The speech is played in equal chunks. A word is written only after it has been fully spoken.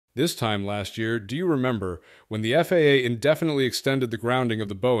This time last year, do you remember when the FAA indefinitely extended the grounding of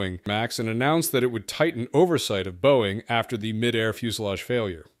the Boeing MAX and announced that it would tighten oversight of Boeing after the mid-air fuselage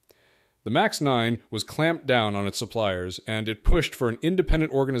failure? The MAX 9 was clamped down on its suppliers, and it pushed for an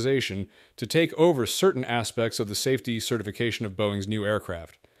independent organization to take over certain aspects of the safety certification of Boeing's new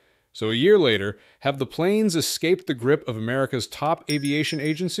aircraft. So a year later, have the planes escaped the grip of America's top aviation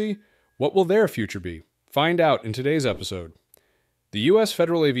agency? What will their future be? Find out in today's episode. The U.S.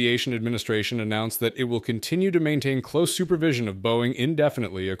 Federal Aviation Administration announced that it will continue to maintain close supervision of Boeing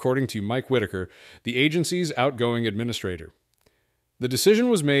indefinitely, according to Mike Whitaker, the agency's outgoing administrator. The decision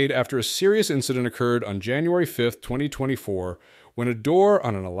was made after a serious incident occurred on January 5, 2024, when a door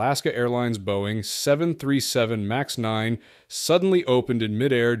on an Alaska Airlines Boeing 737 MAX 9 suddenly opened in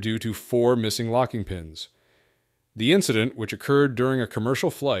midair due to 4 missing locking pins. The incident, which occurred during a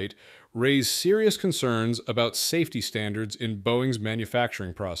commercial flight, raised serious concerns about safety standards in Boeing's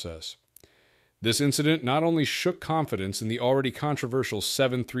manufacturing process. This incident not only shook confidence in the already controversial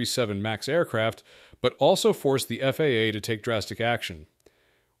 737 MAX aircraft, but also forced the FAA to take drastic action.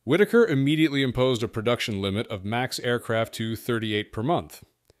 Whitaker immediately imposed a production limit of MAX aircraft to 38 per month.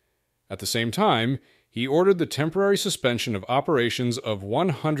 At the same time, he ordered the temporary suspension of operations of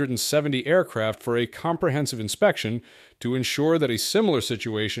 170 aircraft for a comprehensive inspection to ensure that a similar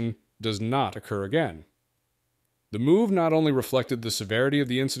situation does not occur again. The move not only reflected the severity of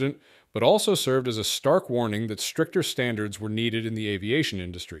the incident, but also served as a stark warning that stricter standards were needed in the aviation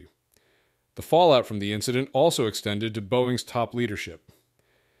industry. The fallout from the incident also extended to Boeing's top leadership.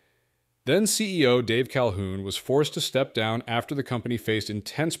 Then CEO Dave Calhoun was forced to step down after the company faced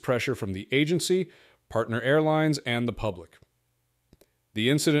intense pressure from the agency, partner airlines, and the public. The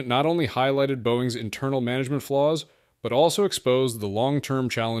incident not only highlighted Boeing's internal management flaws, but also exposed the long-term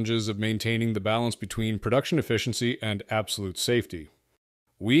challenges of maintaining the balance between production efficiency and absolute safety.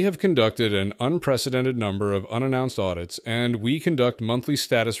 We have conducted an unprecedented number of unannounced audits, and we conduct monthly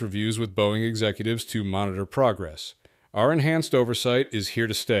status reviews with Boeing executives to monitor progress. Our enhanced oversight is here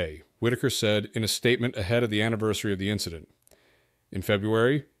to stay, Whitaker said in a statement ahead of the anniversary of the incident. In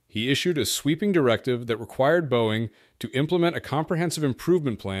February, he issued a sweeping directive that required Boeing to implement a comprehensive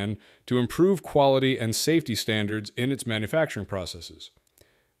improvement plan to improve quality and safety standards in its manufacturing processes.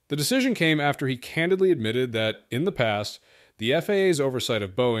 The decision came after he candidly admitted that, in the past, the FAA's oversight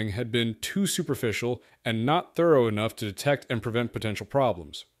of Boeing had been too superficial and not thorough enough to detect and prevent potential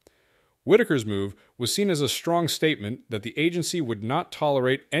problems. Whitaker's move was seen as a strong statement that the agency would not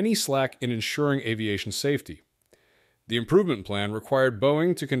tolerate any slack in ensuring aviation safety. The improvement plan required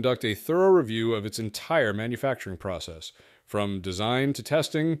Boeing to conduct a thorough review of its entire manufacturing process, from design to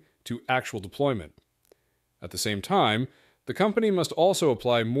testing to actual deployment. At the same time, the company must also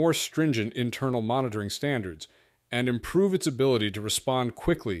apply more stringent internal monitoring standards and improve its ability to respond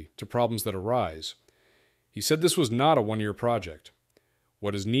quickly to problems that arise. He said this was not a one-year project.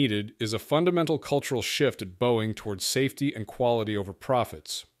 What is needed is a fundamental cultural shift at Boeing towards safety and quality over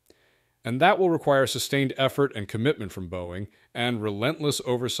profits. And that will require sustained effort and commitment from Boeing and relentless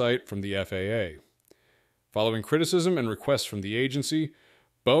oversight from the FAA. Following criticism and requests from the agency,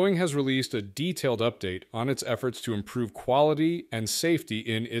 Boeing has released a detailed update on its efforts to improve quality and safety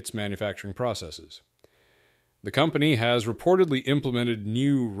in its manufacturing processes. The company has reportedly implemented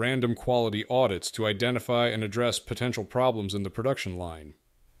new random quality audits to identify and address potential problems in the production line.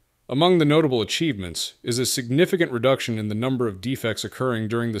 Among the notable achievements is a significant reduction in the number of defects occurring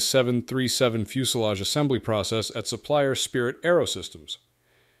during the 737 fuselage assembly process at supplier Spirit Aerosystems.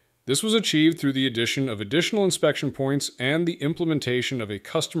 This was achieved through the addition of additional inspection points and the implementation of a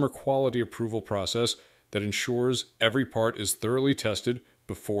customer quality approval process that ensures every part is thoroughly tested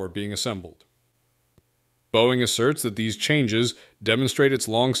before being assembled. Boeing asserts that these changes demonstrate its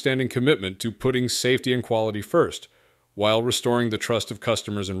long-standing commitment to putting safety and quality first, while restoring the trust of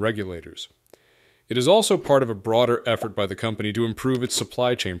customers and regulators. It is also part of a broader effort by the company to improve its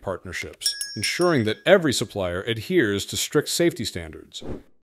supply chain partnerships, ensuring that every supplier adheres to strict safety standards.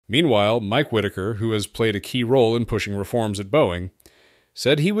 Meanwhile, Mike Whitaker, who has played a key role in pushing reforms at Boeing,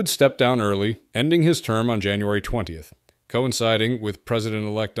 said he would step down early, ending his term on January 20th, coinciding with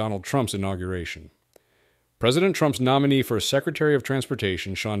President-elect Donald Trump's inauguration. President Trump's nominee for Secretary of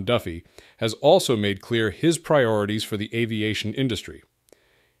Transportation, Sean Duffy, has also made clear his priorities for the aviation industry.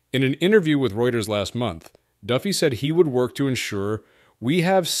 In an interview with Reuters last month, Duffy said he would work to ensure we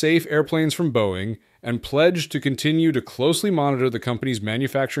have safe airplanes from Boeing and pledged to continue to closely monitor the company's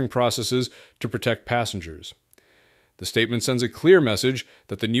manufacturing processes to protect passengers. The statement sends a clear message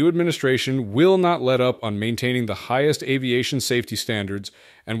that the new administration will not let up on maintaining the highest aviation safety standards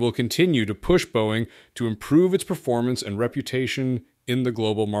and will continue to push Boeing to improve its performance and reputation in the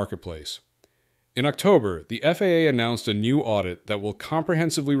global marketplace. In October, the FAA announced a new audit that will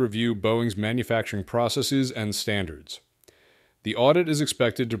comprehensively review Boeing's manufacturing processes and standards. The audit is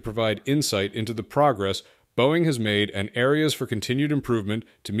expected to provide insight into the progress Boeing has made and areas for continued improvement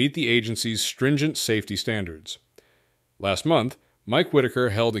to meet the agency's stringent safety standards. Last month, Mike Whitaker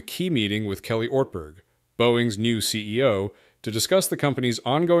held a key meeting with Kelly Ortberg, Boeing's new CEO, to discuss the company's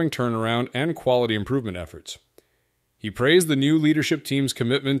ongoing turnaround and quality improvement efforts. He praised the new leadership team's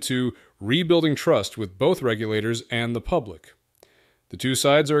commitment to rebuilding trust with both regulators and the public. The two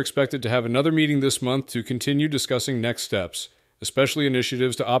sides are expected to have another meeting this month to continue discussing next steps, especially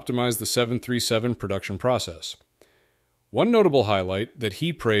initiatives to optimize the 737 production process. One notable highlight that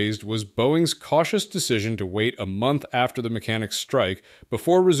he praised was Boeing's cautious decision to wait a month after the mechanics' strike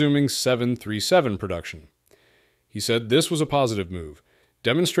before resuming 737 production. He said this was a positive move,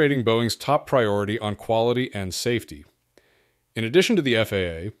 demonstrating Boeing's top priority on quality and safety. In addition to the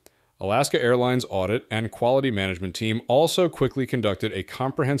FAA, Alaska Airlines audit and quality management team also quickly conducted a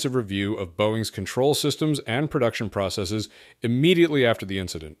comprehensive review of Boeing's control systems and production processes immediately after the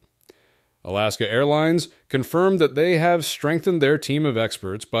incident. Alaska Airlines confirmed that they have strengthened their team of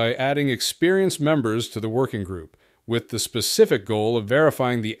experts by adding experienced members to the working group, with the specific goal of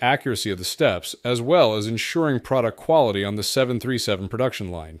verifying the accuracy of the steps as well as ensuring product quality on the 737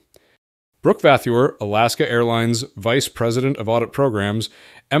 production line. Brooke Vathur, Alaska Airlines Vice President of Audit Programs,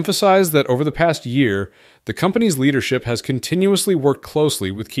 emphasized that over the past year, the company's leadership has continuously worked closely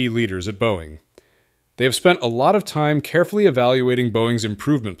with key leaders at Boeing. They have spent a lot of time carefully evaluating Boeing's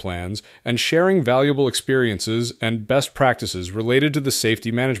improvement plans and sharing valuable experiences and best practices related to the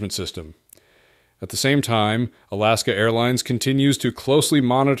safety management system. At the same time, Alaska Airlines continues to closely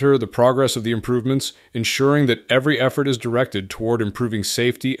monitor the progress of the improvements, ensuring that every effort is directed toward improving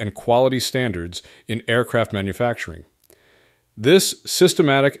safety and quality standards in aircraft manufacturing. This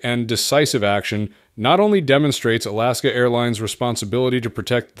systematic and decisive action not only demonstrates Alaska Airlines' responsibility to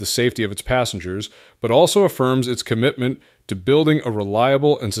protect the safety of its passengers, but also affirms its commitment to building a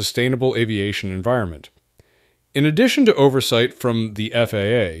reliable and sustainable aviation environment. In addition to oversight from the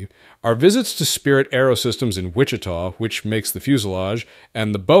FAA, our visits to Spirit Aerosystems in Wichita, which makes the fuselage,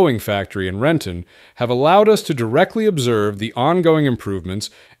 and the Boeing factory in Renton have allowed us to directly observe the ongoing improvements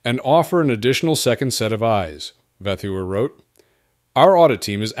and offer an additional second set of eyes, Vathur wrote. Our audit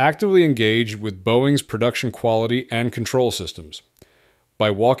team is actively engaged with Boeing's production quality and control systems.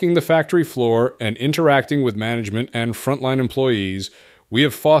 By walking the factory floor and interacting with management and frontline employees, we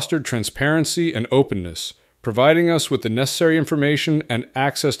have fostered transparency and openness, providing us with the necessary information and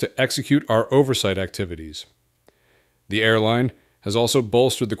access to execute our oversight activities. The airline has also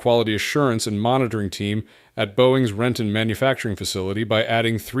bolstered the quality assurance and monitoring team at Boeing's Renton manufacturing facility by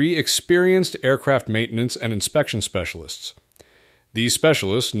adding 3 experienced aircraft maintenance and inspection specialists. These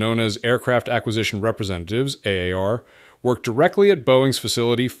specialists, known as Aircraft Acquisition Representatives, AAR, work directly at Boeing's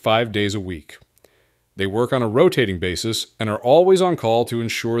facility 5 days a week. They work on a rotating basis and are always on call to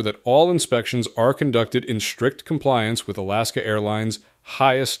ensure that all inspections are conducted in strict compliance with Alaska Airlines'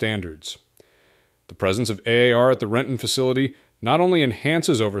 highest standards. The presence of AAR at the Renton facility not only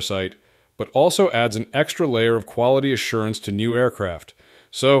enhances oversight, but also adds an extra layer of quality assurance to new aircraft.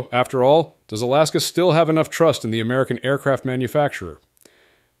 So, after all, does Alaska still have enough trust in the American aircraft manufacturer?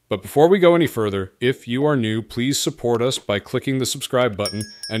 But before we go any further, if you are new, please support us by clicking the subscribe button,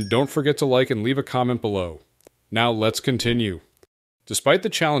 and don't forget to like and leave a comment below. Now let's continue. Despite the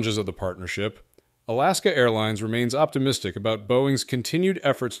challenges of the partnership, Alaska Airlines remains optimistic about Boeing's continued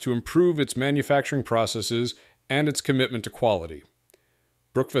efforts to improve its manufacturing processes and its commitment to quality.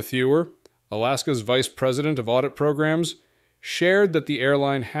 Brooke Vathur, Alaska's Vice President of Audit Programs, shared that the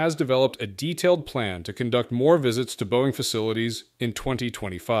airline has developed a detailed plan to conduct more visits to Boeing facilities in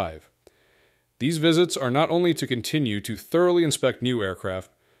 2025. These visits are not only to continue to thoroughly inspect new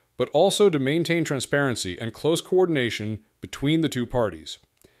aircraft, but also to maintain transparency and close coordination between the two parties.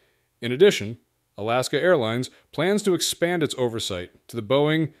 In addition, Alaska Airlines plans to expand its oversight to the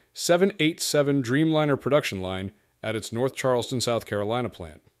Boeing 787 Dreamliner production line at its North Charleston, South Carolina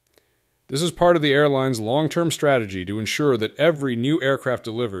plant. This is part of the airline's long-term strategy to ensure that every new aircraft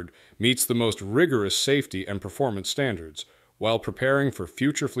delivered meets the most rigorous safety and performance standards, while preparing for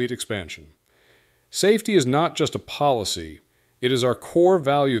future fleet expansion. Safety is not just a policy, it is our core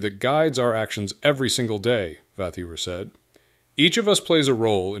value that guides our actions every single day, Vathur said. Each of us plays a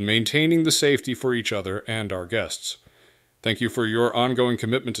role in maintaining the safety for each other and our guests. Thank you for your ongoing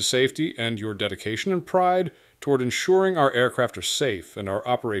commitment to safety and your dedication and pride toward ensuring our aircraft are safe and our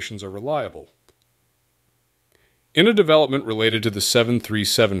operations are reliable. In a development related to the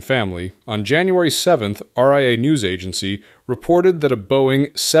 737 family, on January 7th, RIA News Agency reported that a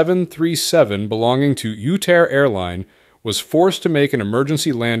Boeing 737 belonging to Utair Airline was forced to make an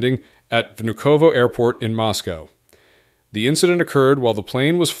emergency landing at Vnukovo Airport in Moscow. The incident occurred while the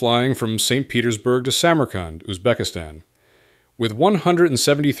plane was flying from St. Petersburg to Samarkand, Uzbekistan. With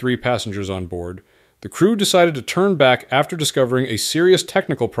 173 passengers on board, the crew decided to turn back after discovering a serious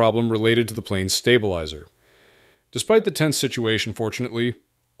technical problem related to the plane's stabilizer. Despite the tense situation, fortunately,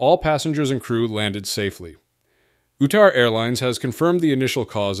 all passengers and crew landed safely. Utair Airlines has confirmed the initial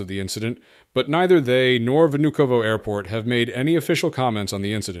cause of the incident, but neither they nor Vnukovo Airport have made any official comments on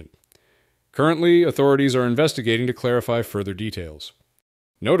the incident. Currently, authorities are investigating to clarify further details.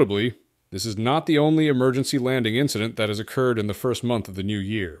 Notably, this is not the only emergency landing incident that has occurred in the first month of the new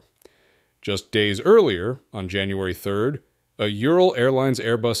year. Just days earlier, on January 3rd, a Ural Airlines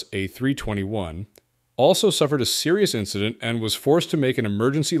Airbus A321 also suffered a serious incident and was forced to make an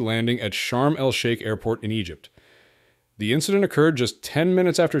emergency landing at Sharm el-Sheikh Airport in Egypt. The incident occurred just 10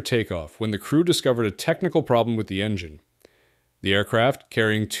 minutes after takeoff when the crew discovered a technical problem with the engine. The aircraft,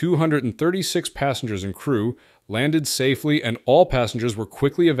 carrying 236 passengers and crew, landed safely and all passengers were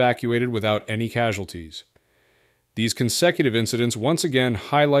quickly evacuated without any casualties. These consecutive incidents once again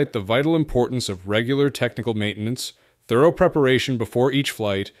highlight the vital importance of regular technical maintenance, thorough preparation before each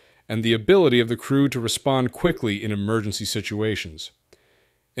flight, and the ability of the crew to respond quickly in emergency situations.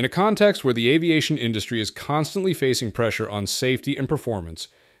 In a context where the aviation industry is constantly facing pressure on safety and performance,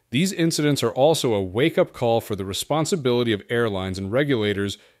 these incidents are also a wake-up call for the responsibility of airlines and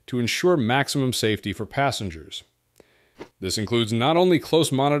regulators to ensure maximum safety for passengers. This includes not only close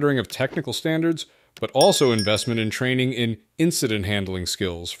monitoring of technical standards, but also investment in training in incident handling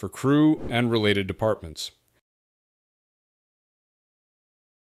skills for crew and related departments.